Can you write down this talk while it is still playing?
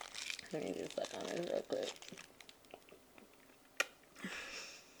Let me just suck on this real quick.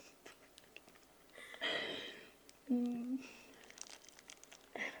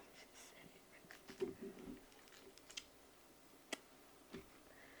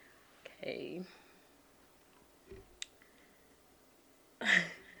 Okay.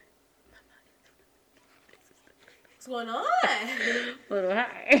 What's going on? Little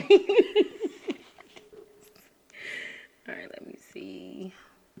high. All right, let me see.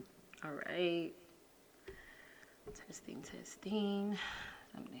 All right. Testing.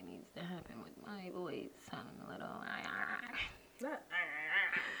 Something needs to happen with my voice. Sounding a little.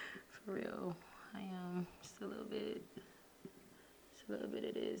 For real. I am just a little bit. Just a little bit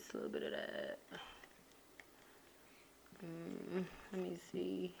of this, a little bit of that. Let me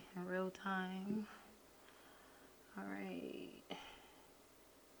see. In real time. All right.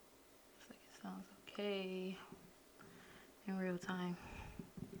 Looks like it sounds okay. In real time.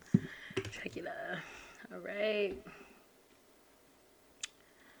 Dracula. All right.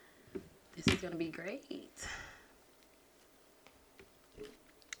 This is gonna be great.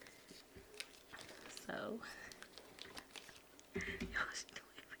 So,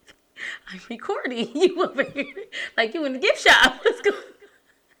 I'm recording you over here like you in the gift shop. Let's go.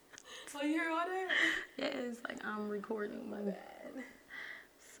 So you hear all that? Yeah, it's like I'm recording. My bad.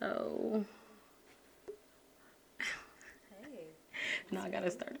 So, Hey. now I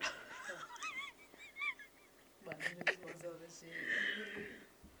gotta start. But you just want to sell this shit.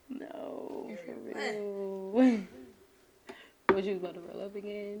 No, for real. What you about to roll up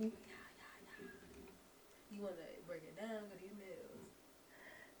again? You want to break it down for these meals?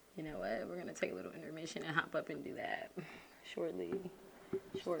 You know what? We're gonna take a little intermission and hop up and do that shortly.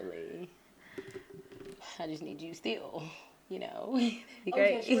 I just need you still, you know. Be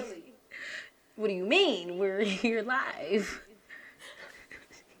great. Okay, shortly. What do you mean? We're here live.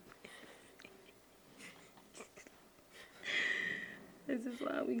 This is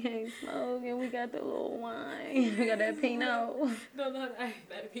why we can't smoke and we got the little wine. We got that Pinot. No, I ain't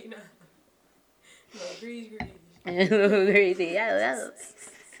that Pinot. No, grease. Crazy. Yeah.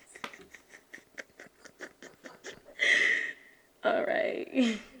 All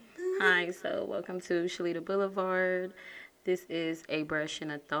right. Hi, so welcome to Shalita Boulevard. This is A Brush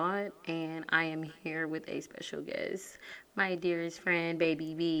and a Thought, and I am here with a special guest, my dearest friend,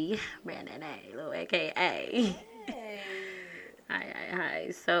 Baby B, Brandon A, little AKA. Hey.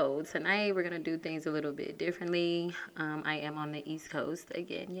 Hi. So tonight we're gonna do things a little bit differently. I am on the East Coast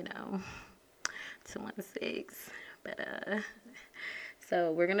again, 216. But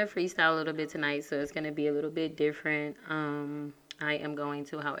so we're gonna freestyle a little bit tonight. So it's gonna be a little bit different. I am going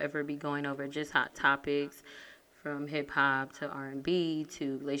to, however, be going over just hot topics from hip hop to R&B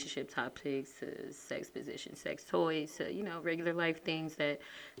to relationship topics to sex position, sex toys to regular life things that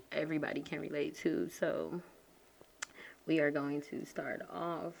everybody can relate to. So we are going to start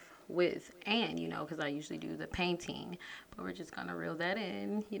off with, and because I usually do the painting, but we're just gonna reel that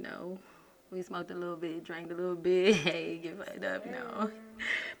in. We smoked a little bit, drank a little bit, hey, get fucked up,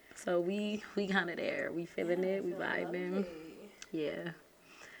 So we kind of there. We feeling it. We vibing. Lovely. Yeah.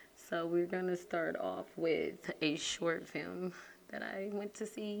 So we're gonna start off with a short film that I went to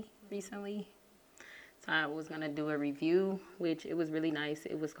see recently. So I was gonna do a review, which it was really nice.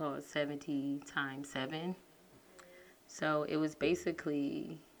 It was called 70 times 7. So it was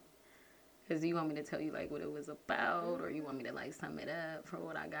basically, because you want me to tell you like what it was about, or you want me to like sum it up for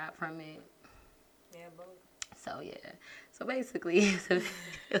what I got from it? Yeah, both. So yeah. So basically, it's a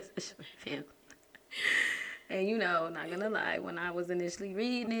short film. And not gonna lie, when I was initially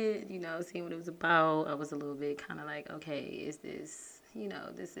reading it, seeing what it was about, I was a little bit kind of like, okay, is this,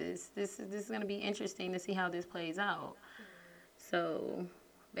 this is gonna be interesting to see how this plays out. So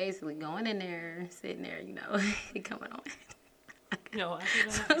basically, going in there, sitting there, coming on. No, I should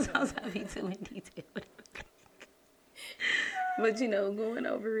Sometimes I be too in detail. But going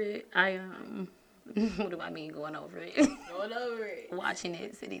over it, what do I mean going over it? Going over it. Watching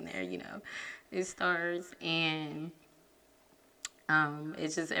it, sitting there, it starts and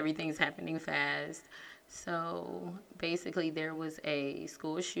it's just everything's happening fast. So basically there was a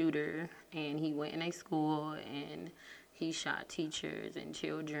school shooter and he went in a school and he shot teachers and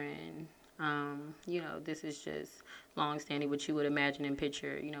children. This is just long standing what you would imagine and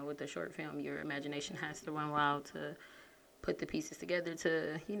picture, with the short film. Your imagination has to run wild to put the pieces together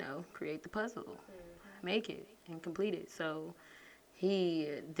to, create the puzzle, make it and complete it. So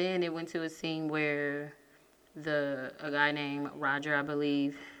then it went to a scene where a guy named Roger, I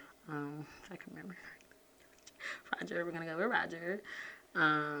believe, if I can remember, Roger, we're gonna go with Roger.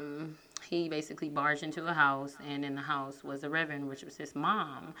 he basically barged into a house, and in the house was a reverend, which was his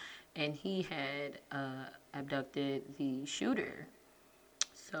mom, and he had abducted the shooter.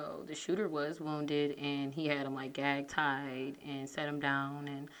 So the shooter was wounded, and he had him like gag tied and set him down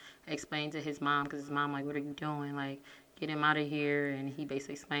and explained to his mom, because his mom like, what are you doing? Like, get him out of here. And he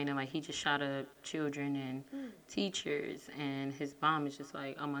basically explained to him like he just shot up children and teachers, and his mom is just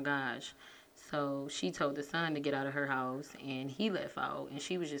like, oh my gosh. So she told the son to get out of her house, and he left out, and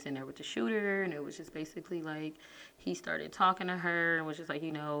she was just in there with the shooter, and it was just basically like he started talking to her and was just like,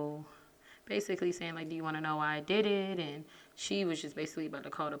 basically saying like, do you want to know why I did it? And she was just basically about to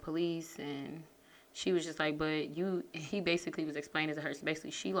call the police, and she was just like, but he basically was explaining to her, so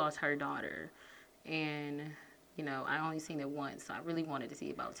basically she lost her daughter, and I only seen it once, so I really wanted to see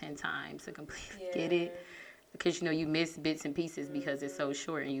it about 10 times to completely get it, because you miss bits and pieces because it's so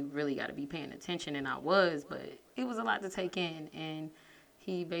short, and you really got to be paying attention, and I was, but it was a lot to take in. And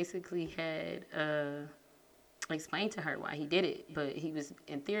he basically had explained to her why he did it, but he was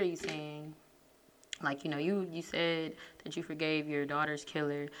in theory saying like, you said that you forgave your daughter's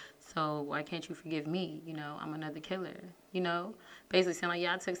killer, so why can't you forgive me? I'm another killer, basically saying like,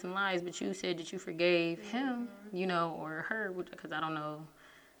 yeah, I took some lives, but you said that you forgave him, or her, because I don't know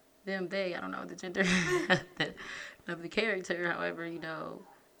I don't know the gender of the character. However, what's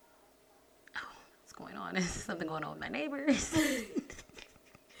going on? Is something going on with my neighbors?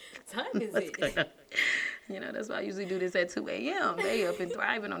 Time is What's it? going on? That's why I usually do this at 2 a.m. They up and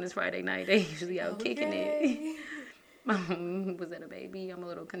thriving on this Friday night. They usually out kicking it. Was that a baby? I'm a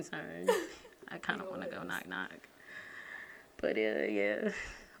little concerned. I kind of want to go knock knock. But yeah,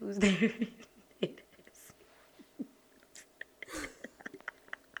 who's there? It is.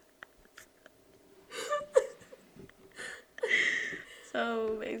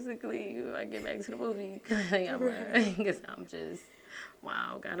 So basically, I get back to the movie because I'm just,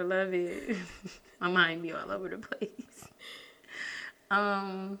 wow, gotta love it. My mind be all over the place.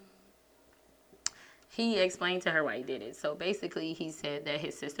 He explained to her why he did it. So basically, he said that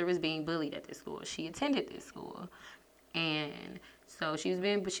his sister was being bullied at this school. She attended this school, and so she was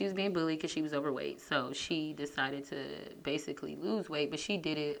being bullied because she was overweight. So she decided to basically lose weight, but she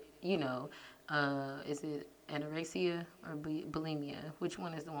did it. Is it anorexia or bulimia? Which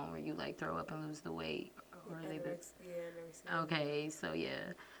one is the one where you like throw up and lose the weight? Or Anorexia. Okay, so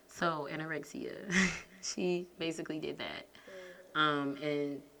yeah, so anorexia. She basically did that,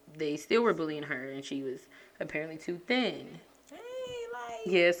 and they still were bullying her, and she was apparently too thin.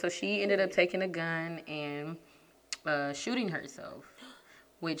 Yeah, so she ended up taking a gun and shooting herself,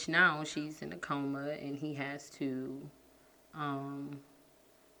 which now she's in a coma, and he has to,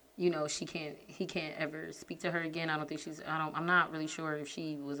 he can't ever speak to her again. I'm not really sure if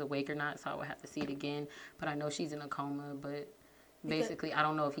she was awake or not, so I would have to see it again, but I know she's in a coma, but basically, I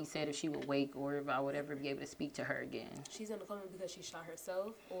don't know if he said if she would wake or if I would ever be able to speak to her again. She's in a coma because she shot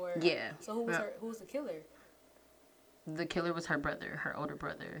herself, or yeah. So who was the killer? The killer was her brother, her older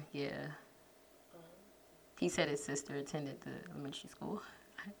brother. Yeah. He said his sister attended the elementary school.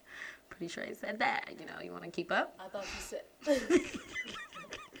 Pretty sure he said that. You want to keep up? I thought you said.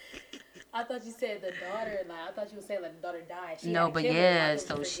 I thought you said the daughter. I thought you were saying the daughter died.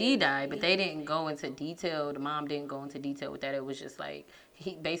 So she died, but they didn't go into detail. The mom didn't go into detail with that. It was just like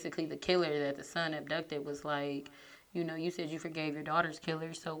basically the killer that the son abducted was like, you said you forgave your daughter's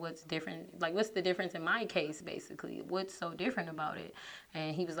killer, so what's different? Like, what's the difference in my case, basically? What's so different about it?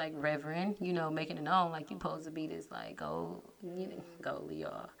 And he was like, Reverend, making it known, like, you supposed to be this, like, go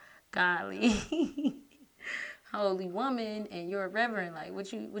Leo, golly, holy woman, and you're a reverend. Like,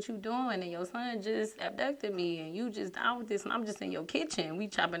 what you doing? And your son just abducted me, and you just out with this, and I'm just in your kitchen. We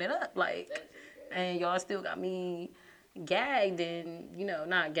chopping it up, like, and y'all still got me gagged, and,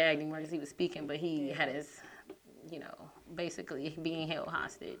 not gagged anymore because he was speaking, but he had his... basically being held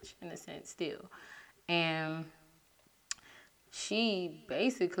hostage in a sense still. And she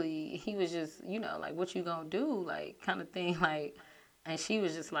basically, he was just, like, what you gonna do? Like, kind of thing, like, and she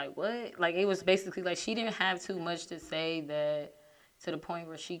was just like, what? Like, it was basically like she didn't have too much to say, that to the point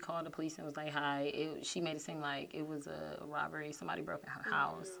where she called the police and was like, hi. She made it seem like it was a robbery. Somebody broke in her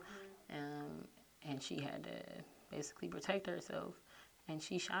house. And she had to basically protect herself. And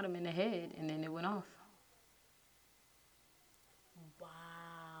she shot him in the head, and then it went off. Wow.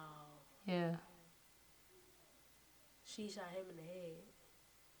 Yeah. She shot him in the head.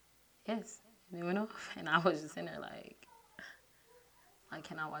 Yes. And it went off. And I was just in there like,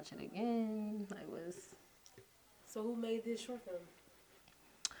 can I watch it again? Like, So who made this short film?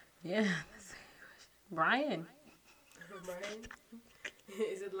 Yeah. Brian. Brian?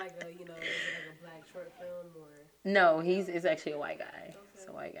 Is it like a, is it like a black short film or? No, it's actually a white guy. Okay. It's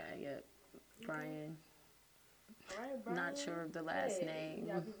a white guy, yep. Brian. All right, Brian. Not sure of the last Hey, name.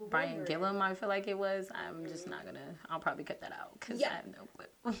 got people Brian wondering. Gillum, I feel like it was. I'm just not gonna. I'll probably cut that out because I have no clue.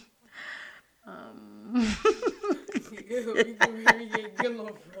 We get Gillo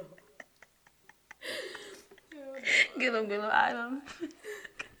from. Gillum, item.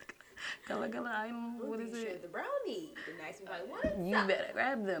 Gillum, item. What is it? The brownie. The nice one. Like, what? You better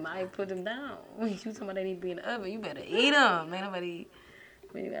grab them. I put them down. You talking about they need to be in the oven. You better eat them. Ain't nobody.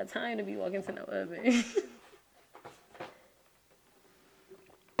 We ain't got time to be walking to no oven.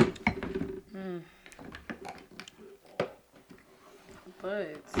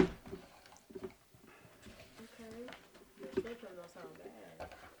 But Okay. The chicken don't sound bad.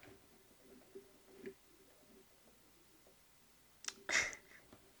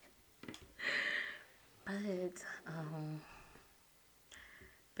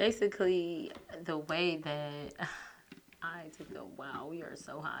 basically the way that I took the wow, we are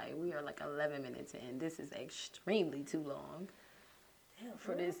so high. We are like 11 minutes in. This is extremely too long Damn,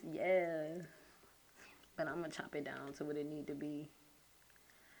 for this. Yeah. But I'm gonna chop it down to what it need to be.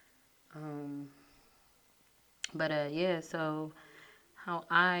 Yeah, so how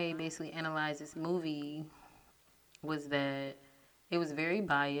I basically analyzed this movie was that it was very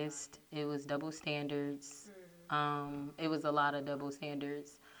biased. It was double standards. It was a lot of double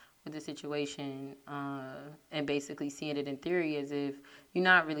standards with the situation, and basically seeing it in theory as if you're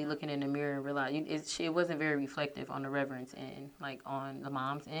not really looking in the mirror and realize it wasn't very reflective on the Reverend's end, like on the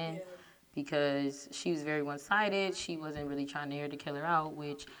mom's end, because she was very one-sided. She wasn't really trying to hear the killer out,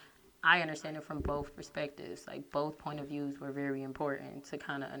 which I understand it from both perspectives. Like both point of views were very important to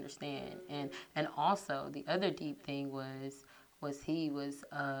kind of understand, and also the other deep thing was he was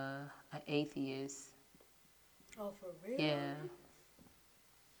an atheist. Oh, for real? Yeah.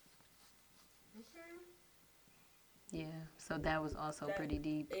 Okay. Yeah, so that was also pretty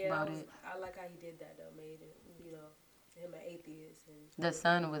deep about it. I like how he did that though. Made it, him an atheist and The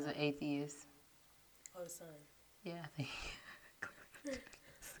son was an atheist. oh, the son. Yeah, I think.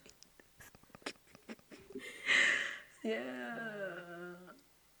 Yeah.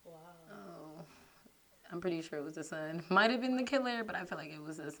 Wow. Oh, I'm pretty sure it was the son. Might have been the killer, but I feel like it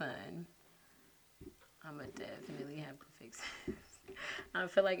was the son. I'm gonna definitely have to fix this. I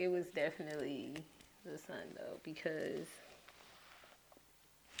feel like it was definitely the son though, because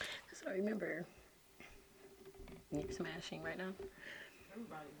so I remember you're smashing right now.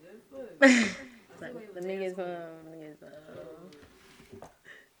 Everybody good food. The niggas,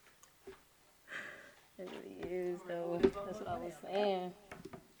 it really is though. That's what I was saying.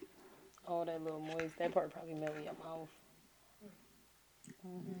 Oh, that little moist. That part probably melt in your mouth.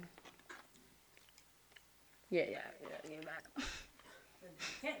 Mm-hmm. Yeah, get back.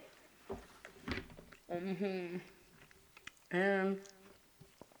 Mm-hmm.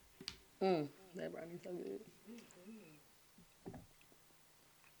 That brought me so good.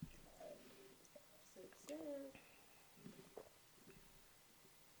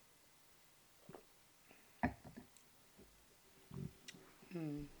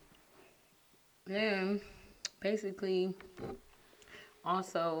 And basically,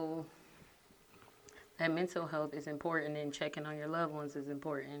 also, that mental health is important and checking on your loved ones is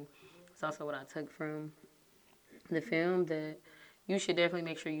important. It's also what I took from the film, that you should definitely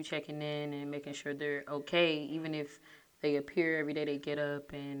make sure you're checking in and making sure they're okay, even if they appear every day, they get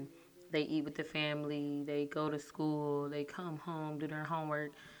up and they eat with the family, they go to school, they come home, do their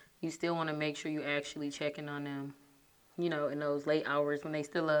homework. You still want to make sure you're actually checking on them, in those late hours when they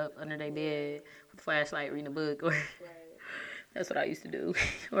still up under their bed with a flashlight reading a book, or that's what I used to do.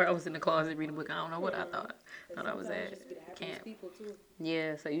 Or I was in the closet reading a book. I don't know what I thought. I thought I was at camp.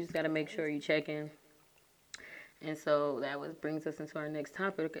 Yeah, so you just got to make sure you check in. And so that brings us into our next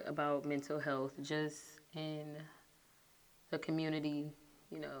topic about mental health, just in the community.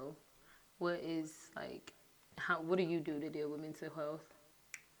 What is what do you do to deal with mental health?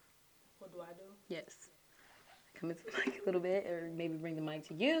 What do I do? Yes. Come into the mic a little bit, or maybe bring the mic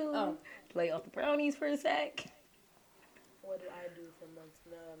to you. Oh. Lay off the brownies for a sec. What do I do for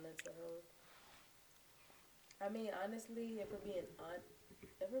mental health? I mean, honestly, if we're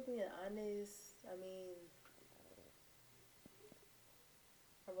being honest, I mean,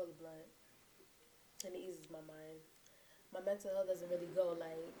 I roll a blunt, and it eases my mind. My mental health doesn't really go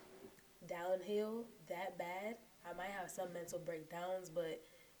downhill that bad. I might have some mental breakdowns, but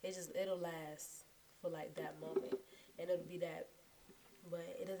it'll last for that moment, and it'll be that, but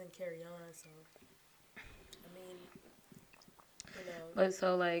it doesn't carry on. So, I mean, But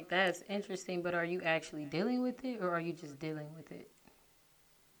so that's interesting. But are you actually dealing with it, or are you just dealing with it?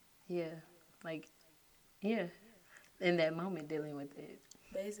 Yeah, yeah. In that moment, dealing with it.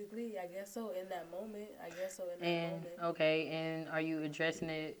 Basically, I guess so. In that moment, I guess so. In that And moment. okay, and are you addressing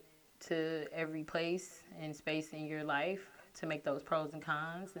it to every place and space in your life to make those pros and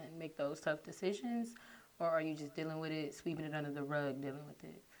cons and make those tough decisions? Or are you just dealing with it, sweeping it under the rug, dealing with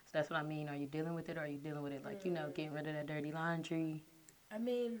it? So that's what I mean. Are you dealing with it, or are you dealing with it like, getting rid of that dirty laundry? I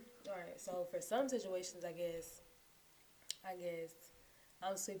mean, all right. So for some situations, I guess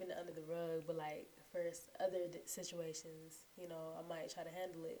I'm sweeping it under the rug. But like for other situations, I might try to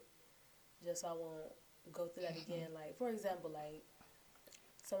handle it just so I won't go through that again. Like for example, like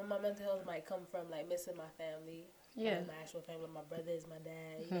some of my mental health might come from like missing my family. Yeah. Like my actual family, my brothers, my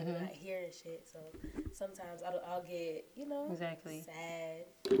dad. They're not here and shit. So sometimes I'll get Exactly. sad.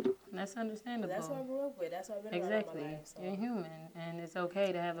 That's understandable. That's what I grew up with. That's what I've been around Exactly. all my life. So. You're human, and it's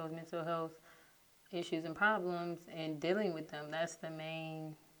okay to have those mental health issues and problems and dealing with them. That's the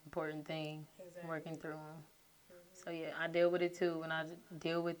main important thing. Exactly. Working through them. So yeah, I deal with it too. When I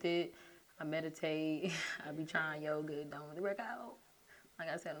deal with it, I meditate. I be trying yoga. Don't really work out. Like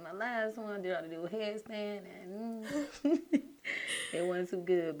I said in my last one, I did how to do a headstand, and it wasn't too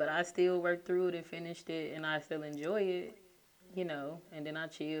good. But I still worked through it and finished it, and I still enjoy it. And then I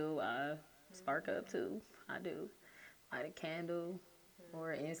chill. I spark up too. I do. Light a candle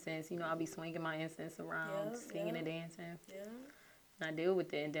or incense. I'll be swinging my incense around, singing and dancing. Yeah. And I deal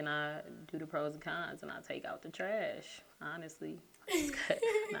with it, and then I do the pros and cons, and I take out the trash. Honestly,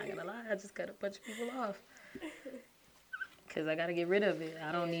 not gonna lie, I just cut a bunch of people off because I gotta get rid of it.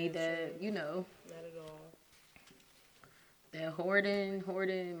 I don't need that. Not at all. That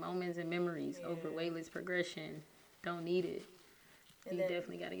hoarding moments and memories over weightless progression. Don't need it. You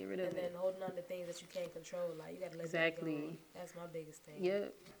definitely got to get rid of it. And then holding on to things that you can't control. Like, you got to let exactly. that go. That's my biggest thing.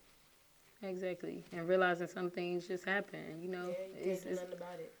 Yep. Exactly. And realizing some things just happen. You can't do nothing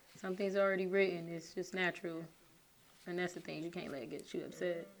about it. Some things are already written. It's just natural. And that's the thing. You can't let it get you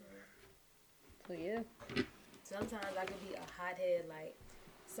upset. So, yeah. Sometimes I could be a hothead, like,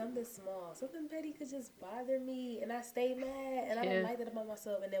 something small, something petty could just bother me. And I stay mad. And I don't like that about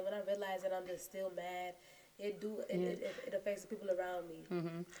myself. And then when I realize that I'm just still mad, it affects the people around me.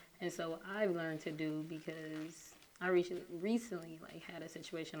 Mm-hmm. And so I've learned to do, because I recently had a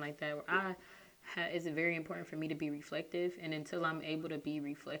situation like that where it's very important for me to be reflective, and until I'm able to be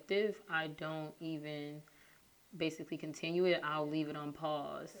reflective, I don't even basically continue it. I'll leave it on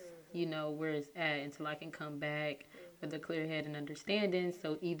pause, where it's at, until I can come back with a clear head and understanding.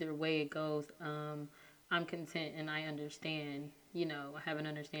 So either way it goes, I'm content and I understand. I have an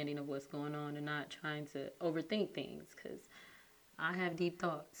understanding of what's going on and not trying to overthink things, because I have deep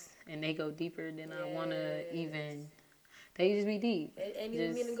thoughts and they go deeper than I want to even. They just be deep. And you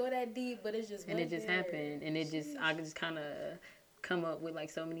didn't mean to go that deep, but it's just. And it just happened, and I just kind of come up with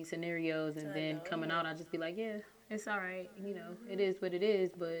so many scenarios, and then coming out, I just be like, yeah, it's all right. It is what it is,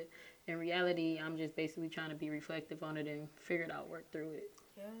 but in reality, I'm just basically trying to be reflective on it and figure it out, work through it,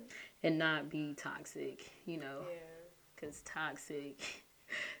 and not be toxic. Because toxic,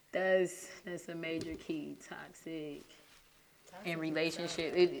 that's a major key. Toxic in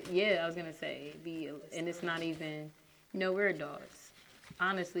relationship. I was gonna say and it's not even. We're adults.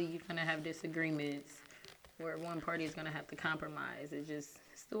 Honestly, you're gonna have disagreements where one party is gonna have to compromise. It's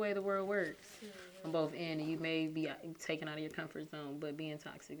the way the world works on both ends. You may be taken out of your comfort zone, but being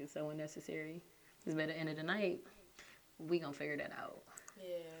toxic is so unnecessary. Because by the end of the night, we gonna figure that out.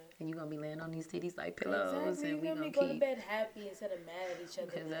 Yeah. And you're going to be laying on these titties like pillows. Exactly. And we're going to go to bed happy instead of mad at each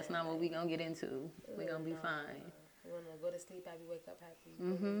other. Because that's not what we're going to get into. We're going to be fine. You want to go to sleep happy, wake up happy.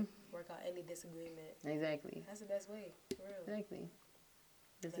 Mm-hmm. Work out any disagreement. Exactly. That's the best way. For real. Exactly.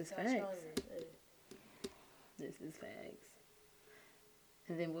 This is facts. This is facts.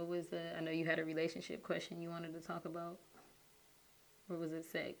 And then what was I know you had a relationship question you wanted to talk about. Or was it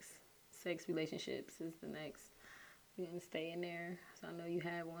sex? Sex relationships is the next. You're going to stay in there. So I know you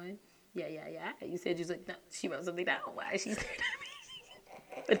had one. Yeah. You said you was like, no, she wrote something down. Why is she staring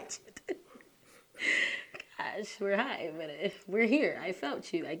at me? Gosh, we're high, but we're here. I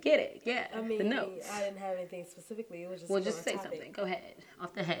felt you. I get it. Yeah. I mean, the notes. I didn't have anything specifically. It was just. Well, just say something. Go ahead.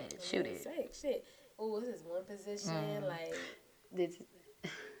 Off the head. Shoot it. Shit. Oh, this is one position.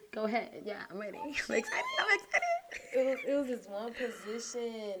 Go ahead. Yeah, I'm ready. I'm excited. It was this one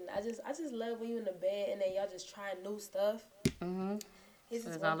position. I just love when you in the bed and then y'all just try new stuff. Mm-hmm. That's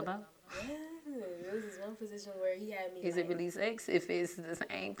what it's all about? Yeah. It was this one position where he had me. Is it really sex if it's the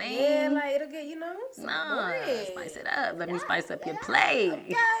same thing? Yeah, it'll get, Nah, spice it up. Let me spice up your play.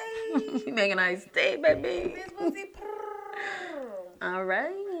 Okay. You make a nice day, baby. All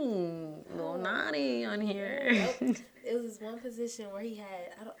right. A little naughty on here. It was this one position where he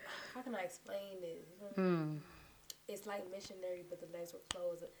had, how can I explain this? it's like missionary, but the legs were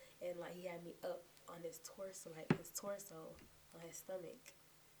closed, and like he had me up on his torso, on his stomach,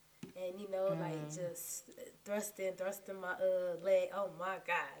 and like just thrusting my leg. Oh my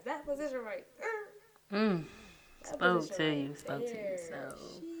God, that position right there. Mm. That Spoke position to right you. Spoke to you. there. So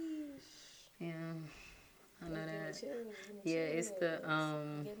Sheesh. yeah, I know Give me that. chills, give me Yeah, chills.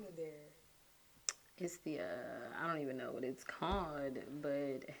 Get me there. it's the I don't even know what it's called,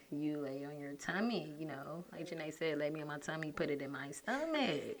 but you lay on your tummy, like Janae said, lay me on my tummy, put it in my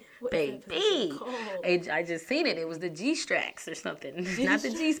stomach, What is that position baby. called? I just seen it. It was the G-Strax or something, not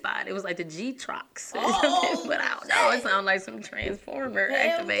the G-spot. It was like the G-Trox or Oh, something. But I don't know. It sounds like some Transformer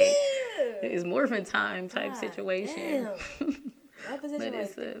hell activate. yeah. It's morphin' time type God situation. damn. That position But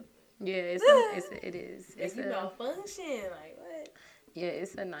right there. it is. Make you malfunction. Like, what? Yeah,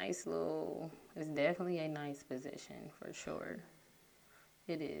 it's definitely a nice position for sure.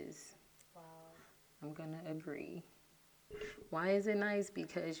 It is. Wow. I'm gonna agree. Why is it nice?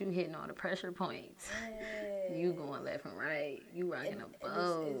 Because you hitting all the pressure points. Yes. You going left and right. You rocking a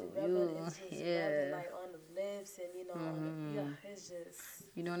boat. It's just rubbing, like, on the lifts and, it's just...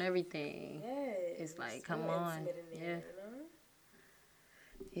 You doing everything. Yeah. It's like, so come on. Yeah.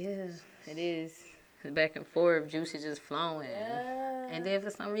 Yeah, it is. Back and forth, juice is just flowing. Yeah. And then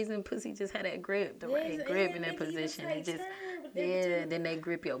for some reason, pussy just had that grip, the right grip in that position. It just, then they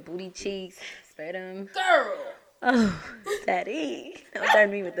grip your booty cheeks, spread them. Girl! Oh, daddy. Don't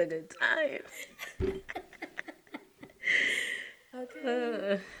turn me with a good time.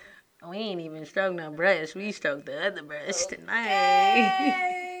 Okay. We ain't even stroked no brush. We stroked the other brush tonight.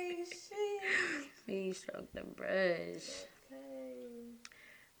 Hey, We stroked the brush.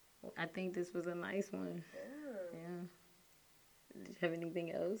 Okay. I think this was a nice one. Yeah. Did you have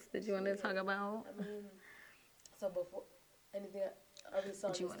anything else that you want to talk about? I mean, so before anything, are we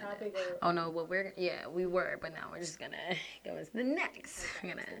on this topic? Or? Oh no, well we were, but now we're just gonna go into the next.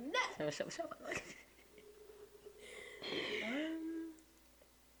 We're gonna show.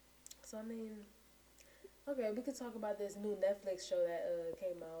 So I mean, okay, we could talk about this new Netflix show that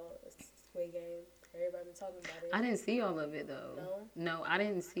came out, Squid Game. Everybody been talking about it. I didn't see all of it though. No, I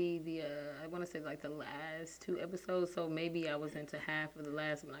didn't see the. I want to say like the last 2 episodes. So maybe I was into half of the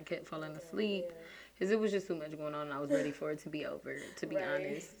last one. I kept falling asleep because it was just too much going on. And I was ready for it to be over. To be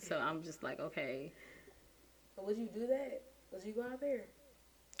honest, so I'm just like, okay. But would you do that? Would you go out there?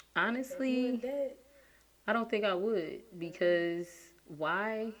 Honestly, I don't think I would because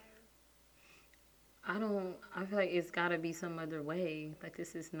why? I feel like it's got to be some other way. Like,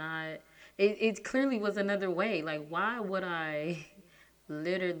 this is not... It clearly was another way. Like, why would I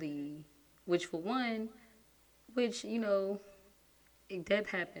literally... Which, for one... Which, debt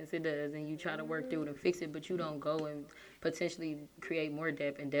happens. It does. And you try to work through it and fix it. But you don't go and potentially create more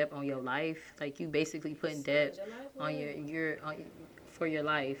debt and debt on your life. Like, you basically putting debt on for your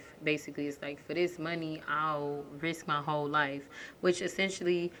life. Basically, it's like, for this money, I'll risk my whole life, which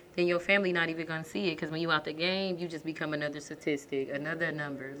essentially then your family not even gonna see it, because when you out the game, you just become another statistic, another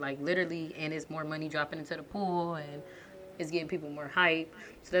number, like literally. And it's more money dropping into the pool, and it's getting people more hype.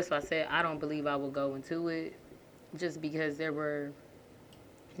 So that's why I said I don't believe I will go into it, just because there were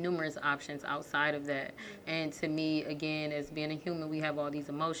numerous options outside of that. And to me, again, as being a human, we have all these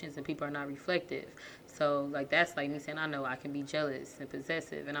emotions and people are not reflective. So, like, that's like me saying, I know I can be jealous and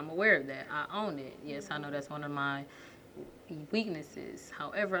possessive, and I'm aware of that. I own it. Yes, I know that's one of my weaknesses.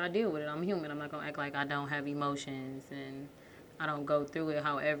 However, I deal with it. I'm human. I'm not going to act like I don't have emotions and I don't go through it.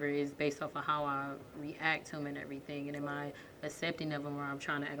 However, it's based off of how I react to them and everything. And am I accepting of them, or I'm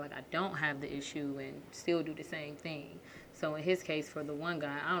trying to act like I don't have the issue and still do the same thing? So in his case, for the one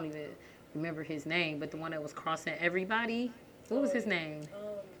guy, I don't even remember his name, but the one that was crossing everybody, what was his name?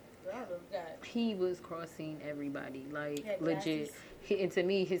 He was crossing everybody, like, legit. And to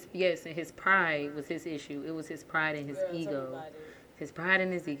me, his pride was his issue. It was his pride and his ego. His pride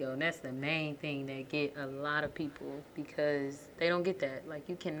and his ego. And that's the main thing that get a lot of people, because they don't get that. Like,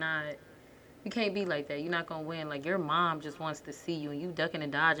 you can't be like that. You're not going to win. Like, your mom just wants to see you, and you ducking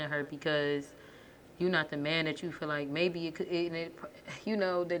and dodging her because you're not the man that you feel like maybe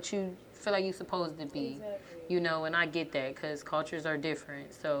that you feel like you're supposed to be. Exactly. And I get that, because cultures are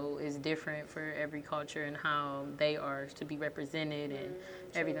different. So it's different for every culture and how they are to be represented and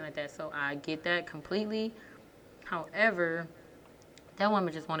everything like that. So I get that completely. However, that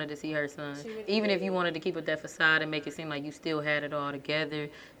woman just wanted to see her son. Even if you wanted to keep up that facade and make it seem like you still had it all together,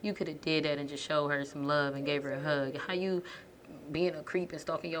 you could have did that and just showed her some love and gave her a hug. How you being a creep and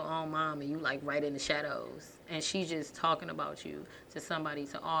stalking your own mom, and you like right in the shadows, and she's just talking about you to somebody,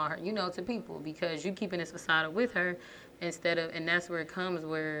 to all her, to people, because you keeping this facade with her instead of, and that's where it comes,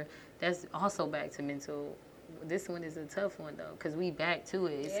 where that's also back to mental this one is a tough one though, because we back to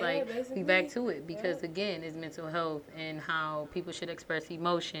it. It's Yeah, like we basically. back to it because Yeah. again, it's mental health and how people should express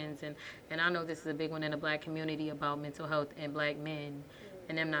emotions, and I know this is a big one in the black community about mental health and black men,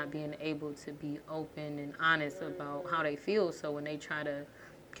 and them not being able to be open and honest about how they feel. So when they try to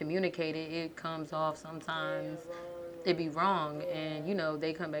communicate it, it comes off sometimes. Yeah, wrong. It be wrong, Yeah. and you know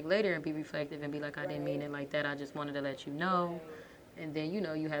they come back later and be reflective and be like, I didn't mean Right. it like that. I just wanted to let you know. Right. And then, you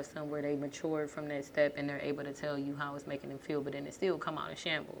know, you have some where they matured from that step and they're able to tell you how it's making them feel, but then it still come out in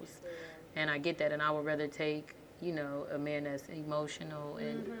shambles. Yeah. And I get that, and I would rather take, you know, a man that's emotional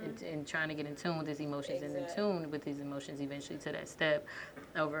and trying to get in tune with his emotions and in Exactly. tune with his emotions eventually to that step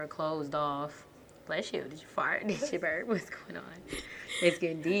over a closed off. Bless you. Did you fart? Did you burp? What's going on? It's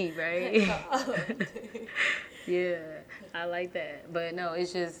getting deep, right? Yeah, I like that. But no,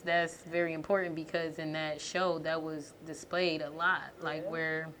 it's just that's very important because in that show that was displayed a lot. Like Yeah.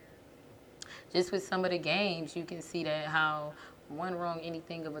 where just with some of the games you can see that how one wrong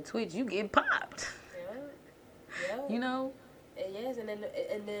anything of a twitch you get popped. Yeah. You know? And yes, and then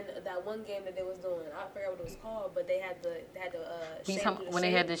that one game that they was doing, I forgot what it was called, but they had the When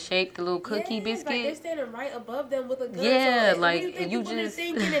they had to shape the little cookie Like they're biscuit. standing right above them with a gun. Yeah, so like, when you think you people just-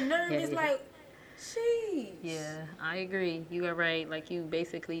 thinking and nervous, Yeah, it's yeah. like, sheesh. Yeah, I agree. You are right. Like you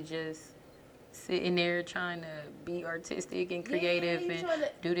basically just sitting there trying to be artistic and creative you and trying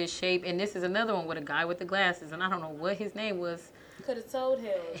to- do this shape. And this is another one with a guy with the glasses, and I don't know what his name was. Could have told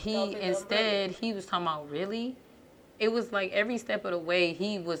him. He instead he was talking about really. It was like every step of the way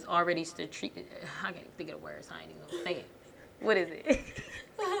he was already I can't think of the words. I ain't even gonna say it. What is it?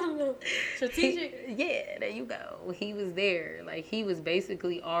 I don't know. Strategic. Yeah, there you go. He was there. Like he was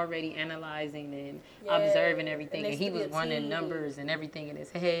basically already analyzing and Yeah, observing everything, and and he needs to was be a running team. numbers and everything in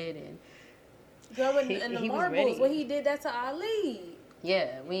his head. And Girl, and He the was marbles ready. when he did that to Ali.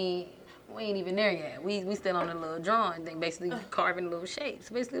 yeah, we ain't even there yet. We still on the little drawing thing, basically carving little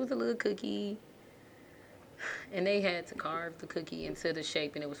shapes. Basically, it was a little cookie. And they had to carve the cookie into the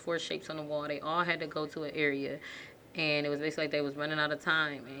shape, and it was 4 shapes on the wall. They all had to go to an area, and it was basically like they was running out of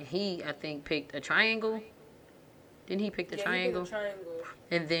time. And he, I think, picked a triangle. Didn't he pick the Yeah, triangle? He picked a triangle.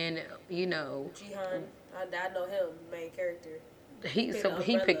 And then, you know, Jihan, I know him, main character. he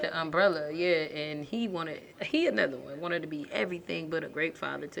picked the umbrella, yeah, and he another one wanted to be everything but a great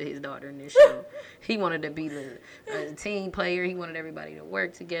father to his daughter in this show. He wanted to be a team player. He wanted everybody to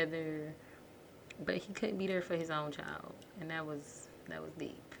work together. But he couldn't be there for his own child, and that was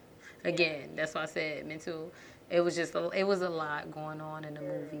deep. Again, that's why I said mental. It was a lot going on in the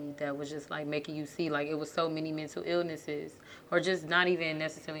movie that was just like making you see like it was so many mental illnesses, or just not even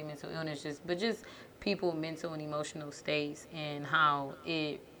necessarily mental illnesses, but just people mental and emotional states and how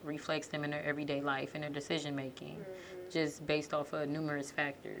it reflects them in their everyday life and their decision making, just based off of numerous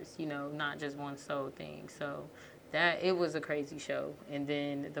factors. You know, not just one sole thing. So that it was a crazy show, and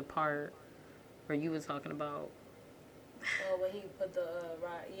then the part where you was talking about Oh, when he put the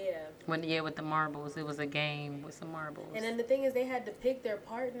with the marbles, it was a game with some marbles. And then the thing is, they had to pick their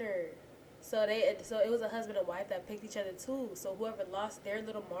partner. So it was a husband and wife that picked each other too. So whoever lost their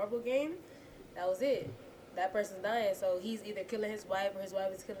little marble game, that was it. That person's dying. So he's either killing his wife or his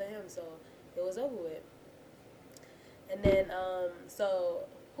wife is killing him. So it was over with. And then so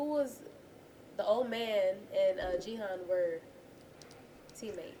who was the old man and Jihan were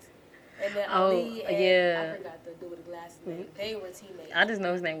teammates. And then Ali and I forgot the dude with the glasses name. They were teammates. I just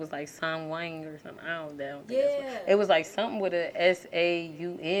know his name was like Sun Wang or something. I don't think that's Yeah. what, it was like something with a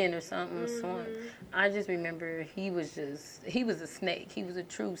SAUN or something. Swan. I just remember he was a snake. He was a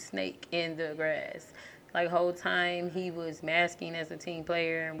true snake in the grass. Like whole time he was masking as a team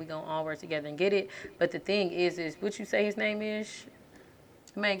player and we gonna all work together and get it. But the thing is what you say his name is?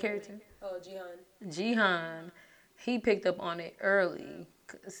 The main character? Oh, Jihan. Jihan, he picked up on it early.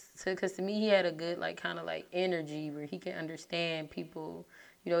 Because to me, he had a good, like, kind of like energy where he can understand people.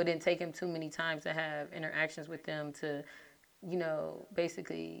 You know, it didn't take him too many times to have interactions with them to, you know,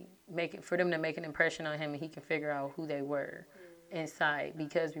 basically for them to make an impression on him and he can figure out who they were inside.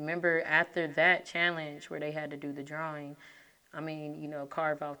 Because remember, after that challenge where they had to do the drawing, I mean, you know,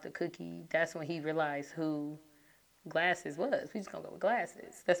 carve out the cookie, that's when he realized who Glasses was. We just gonna go with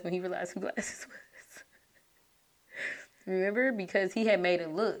Glasses. That's when he realized who Glasses was. Remember? Because he had made a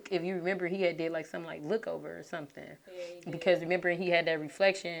look. If you remember, he had did like some like look over or something. Yeah, he did. Because remember, he had that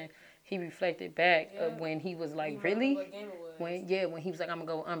reflection. He reflected back of when he was like, He really? remembered what game it was. When he was like, I'm gonna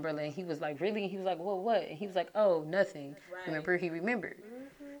go Umbrella, and he was like, really? And he was like, well, what? And he was like, oh, nothing. Right. Remember, he remembered.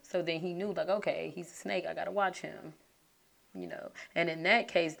 So then he knew, like, okay, he's a snake. I gotta watch him. You know, and in that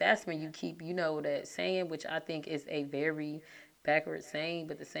case, that's when you keep, you know, that saying, which I think is a very backward saying,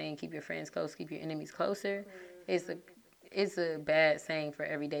 but the saying, keep your friends close, keep your enemies closer. it's a bad saying for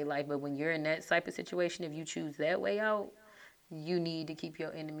everyday life. But when you're in that type of situation, if you choose that way out, you need to keep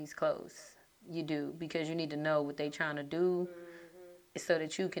your enemies close. You do, because you need to know what they trying to do, so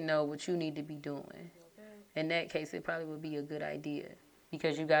that you can know what you need to be doing. Okay. In that case, it probably would be a good idea,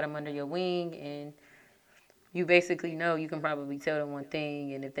 because you got them under your wing, and you basically know you can probably tell them one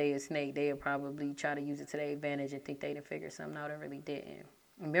thing, and if they a snake, they'll probably try to use it to their advantage and think they done figured something out and really didn't.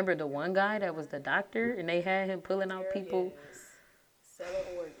 Remember the one guy that was the doctor, and they had him pulling out people? Yes.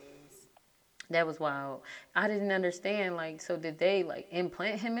 Selling organs. That was wild. I didn't understand, like, so did they, like,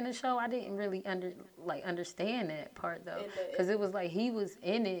 implant him in the show? I didn't really understand that part, though, because it was like he was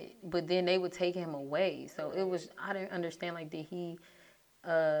in it, but then they would take him away. So it was, I didn't understand, like, did he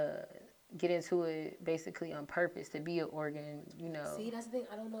get into it basically on purpose to be an organ, you know? See, that's the thing.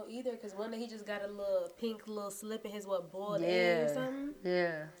 I don't know either, because one day he just got a little pink little slip in his boiled egg Yeah, or something.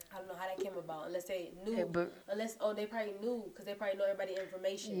 yeah. I don't know how that came about, unless they knew. Yeah, but- They probably knew, because they probably know everybody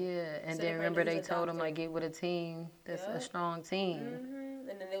information. Yeah, and So then they remember probably they knew he's a told him, doctor. like, get with a team that's a Yeah. strong team.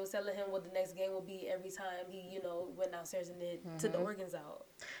 And then they was telling him what the next game would be every time he, went downstairs and took the organs out.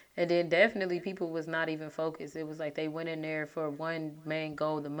 And then definitely people was not even focused. It was like they went in there for one main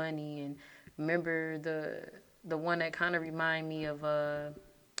goal, the money. And remember the one that kind of remind me of the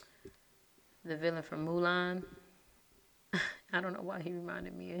villain from Mulan. I don't know why he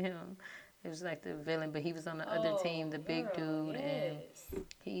reminded me of him. It was like the villain, but he was on the other team, the big dude, and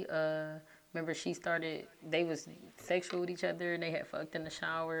he remember they was sexual with each other, and they had fucked in the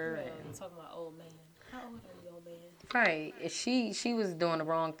shower. Yeah, And I'm talking about old man. How old are you, old man? right, and she was doing the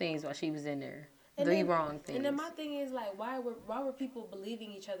wrong things while she was in there. And The then- wrong things. And then my thing is, like, why were people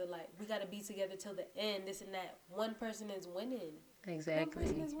believing each other, like, we got to be together till the end, this and that? One person is winning. Exactly,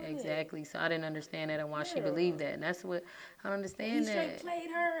 person is winning. exactly. So I didn't understand that and why she Yeah. believed that, and that's what I don't He understand straight that. played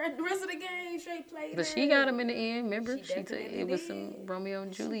her the rest of the game. Straight played her. But she got him in the end. Remember, She she took definitely it was did. some Romeo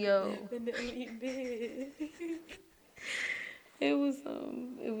and Julio. Definitely did. It was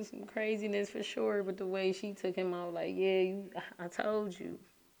some craziness for sure. But the way she took him out, like, yeah, I told you,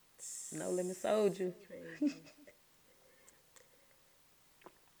 no limit soldier. Crazy.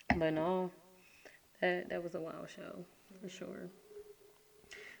 But no, that was a wild show for sure.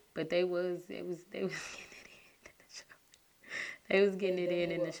 But they was getting it in the shower. They was getting it in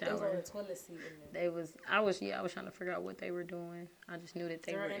the They was on shower. the toilet seat in there. I was trying to figure out what they were doing. I just knew that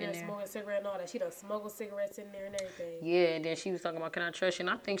they were in there. Smoking a cigarette and all that. She done smuggled cigarettes in there and everything. Yeah, and then she was talking about, can I trust you? And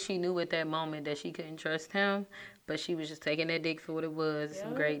I think she knew at that moment that she couldn't trust him, but she was just taking that dick for what it was.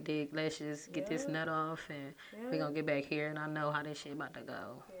 Some Yeah. great dick. Let's just get this Yeah. nut off, and we're Yeah. going to get back here, and I know how this shit about to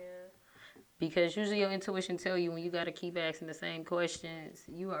go. Yeah. Because usually your intuition tell you when you got to keep asking the same questions,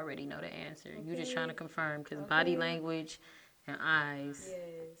 you already know the answer. You just trying to confirm, because body language and eyes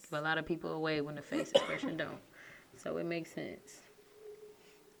Yes. give a lot of people away when the face expression don't. So it makes sense.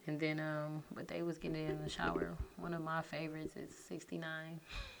 And then, but they was getting it in the shower. One of my favorites is 69.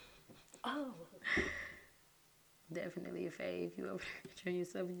 Oh. Definitely a fave. You over there enjoying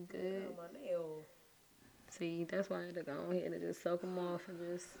yourself, you good. Oh, my nail. See, that's why I had to go on here to just soak them off and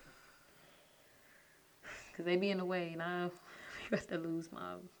just... Because they be in the way, and I'm about to lose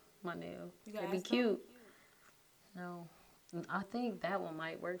my nail. You It'd got be acetone? cute. No. I think that one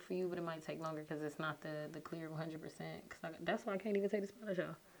might work for you, but it might take longer because it's not the clear 100%. That's why I can't even take the Spanish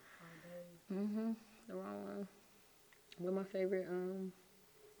off. The wrong one. One of my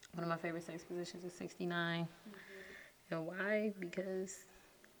favorite sex positions is 69. And why? Because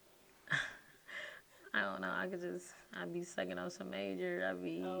I don't know. I'd be sucking on some major. It'd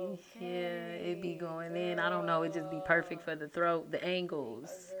be going in. I don't know. It'd just be perfect for the throat, the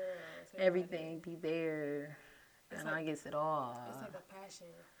angles, everything be there. And I gets it all. It's like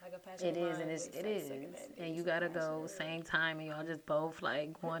a passion. It is, and it is. And you gotta go same time, and y'all just both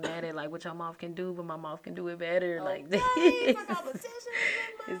like going at it, like what your mouth can do, but my mouth can do it better. Like this. It's a competition.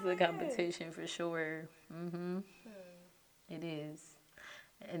 It's a competition for sure. It is.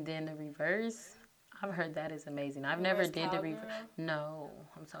 And then the reverse, I've heard that is amazing. I've never did the reverse. No,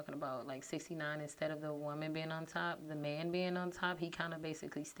 I'm talking about like 69. Instead of the woman being on top, the man being on top. He kind of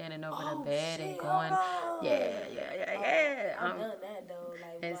basically standing over the bed and going, yeah. I've done that though.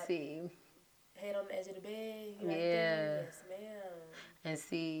 Like, And see, head on the edge of the bed. You Yeah. Like that? Yes, ma'am. and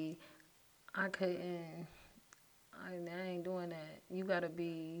see, I couldn't. I ain't doing that. You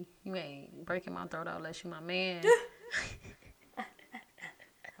ain't breaking my throat out unless you my man.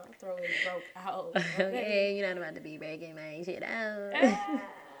 I'm throwing broke out. Okay, you're not about to be breaking my shit out.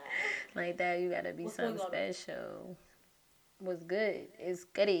 Like that, you gotta be something special. What's good? It's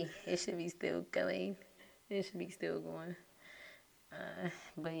goody. It should be still going. It should be still going.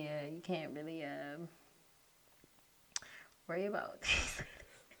 But yeah, you can't really worry about things.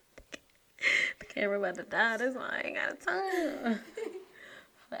 The camera about to die. That's why I ain't got time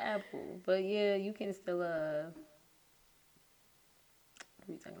for Apple. But yeah, you can still what are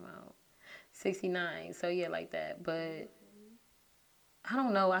we talking about? 69. So yeah, like that. But I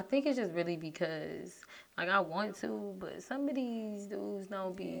don't know. I think it's just really because like I want to, but some of these dudes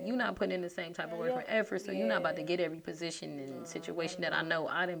don't be. You not putting in the same type of work and effort, so you're not about to get every position and situation that I know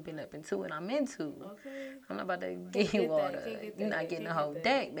I done been up into and I'm into. Okay. I'm not about to give you all the. You're not getting the whole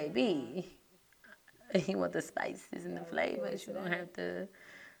deck, baby. You want the spices and the flavors. You're gonna have to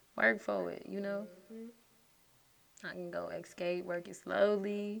work for it. You know. I can go escape, work it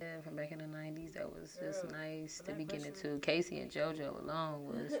slowly. Yeah, from back in the 90s, that was just nice to be getting into. Casey and JoJo alone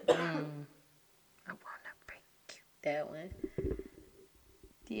was, I wanna break you. That one.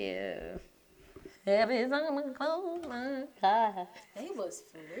 Yeah. Every time I close my eyes. They was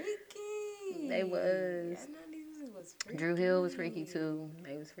freaky. They was. That 90s was freaky. Drew Hill was freaky too.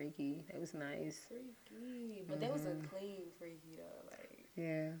 They was freaky. They was nice. Freaky. But they was a clean freaky though. Like.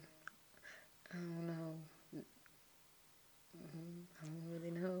 Yeah. I don't know. I don't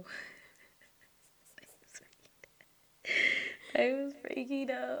really know. They was freaky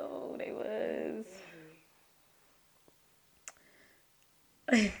though. They was.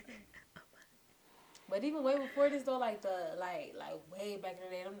 But even way before this though, like way back in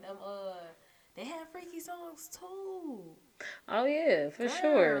the day, them they had freaky songs too. Oh yeah, for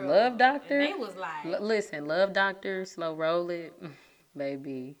sure. Love Doctor. And they was like, listen, Love Doctor, Slow Roll It,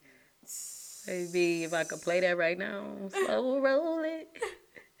 baby. Baby, if I could play that right now, slow roll it.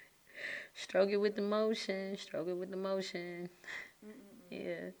 Stroke it with the motion. Stroke it with the motion.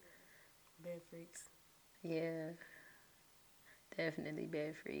 Yeah. Bad Freaks. Yeah. Definitely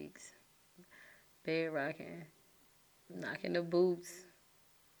Bad Freaks. Bed rocking. Knocking the boots.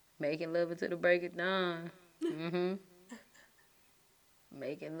 Making love until the break of dawn.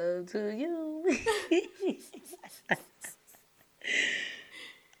 Making love to you.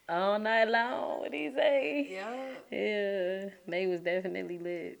 All night long, what he say? Yeah. Yeah. They was definitely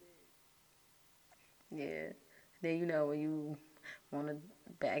lit. Yeah. Then you know when you want to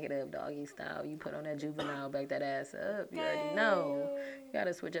back it up doggy style, you put on that juvenile, back that ass up. You already know. You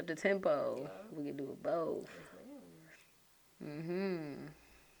gotta switch up the tempo. We can do it both. I'm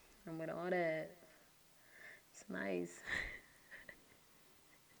with all that. It's nice.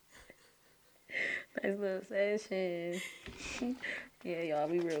 Nice little session. Yeah, y'all,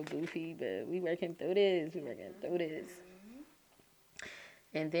 we real goofy, but we working through this.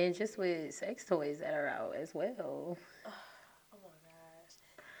 And then just with sex toys that are out as well. Oh my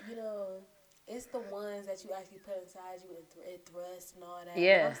gosh. You know, it's the ones that you actually put inside you and it thrusts and all that.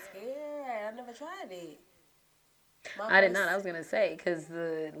 Yeah. I'm scared. I never tried it. I did not. I was going to say, because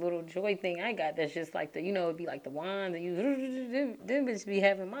the little joy thing I got, that's just like the, you know, it'd be like the wands, and you, them bitches be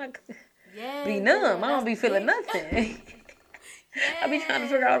having my, be numb. I don't be feeling nothing. I be trying to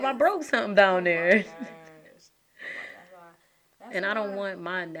figure out if I broke something down there. And I don't want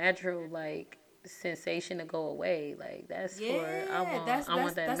my natural, like, sensation to go away. Like, that's for, I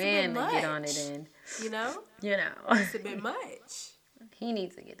want that man to get on it and, you know? It's a bit much. He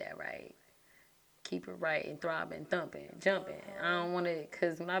needs to get that right. Keep it right and throbbing, thumping, jumping. I don't want to,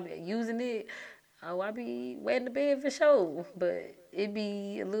 because when I be using it, I be wetting the bed for sure. But it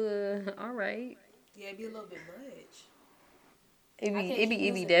be a little, all right. Yeah, it be a little bit much. It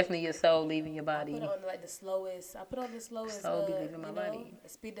be definitely your soul leaving your body. I put on like the slowest. Soul be leaving my body.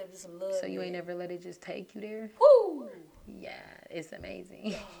 Speed up just a little. So you ain't never let it just take you there? Woo! Yeah, it's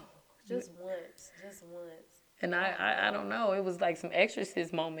amazing. Just once. And I don't know. It was like some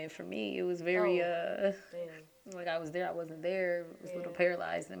Exorcist moment for me. It was very like I was there, I wasn't there. It was a little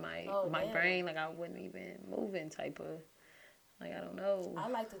paralyzed in my brain. Like I wasn't even moving type of. Like, I don't know. I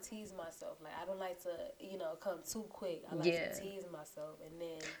like to tease myself. Like, I don't like to, come too quick. I like to tease myself and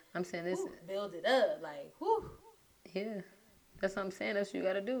then I'm saying this build it up. Like, whoo. Yeah. That's what I'm saying. That's what you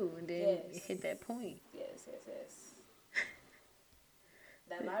got to do. And then hit that point. Yes.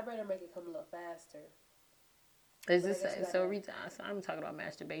 That vibrator make it come a little faster. Is this so I'm talking about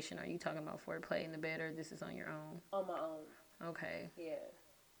masturbation. Are you talking about foreplay in the bed or this is on your own? On my own. Okay. Yeah.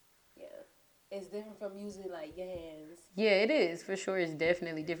 It's different from using, like, your hands. Yeah, it is. For sure, it's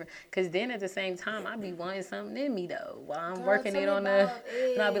definitely different. Because then at the same time, I be wanting something in me, though. While I'm working it on the...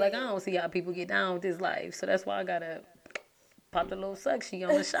 And I'll be like, I don't see how people get down with this life. So that's why I got to pop the little suction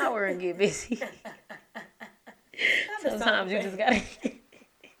on the shower and get busy. Sometimes you just got to...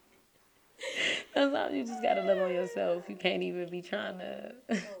 Sometimes you just got to love on yourself. You can't even be trying to...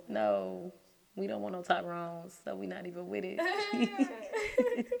 No, we don't want no top wrongs, so we not even with it.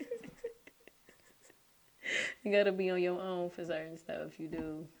 You gotta be on your own for certain stuff you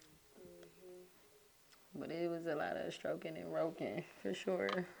do. But it was a lot of stroking and roking for sure.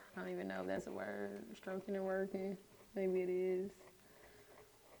 I don't even know if that's a word. Stroking and working. Maybe it is.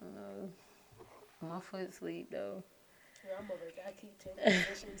 I don't know. My foot sleep though. Yeah, I'm over it. I keep taking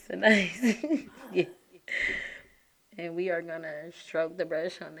positions. So nice. Yeah. And we are gonna stroke the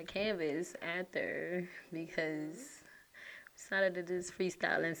brush on the canvas after because we decided to just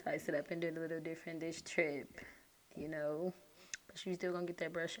freestyle and spice it up and do it a little different this trip, you know. But you still gonna get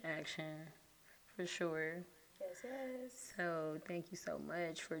that brush action for sure. Yes, yes. So thank you so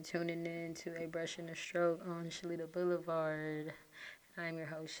much for tuning in to A Brush and a Stroke on Shalita Boulevard. I'm your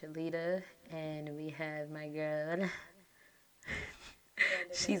host Shalita, and we have my girl.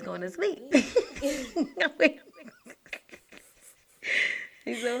 She's going to sleep.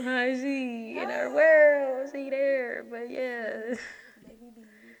 She's so high, she in her world, she there. But yeah,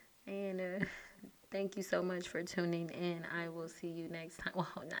 and thank you so much for tuning in. I will see you next time. Well,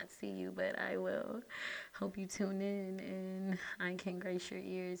 not see you, but I will hope you tune in and I can grace your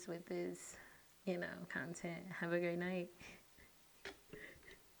ears with this, content. Have a great night.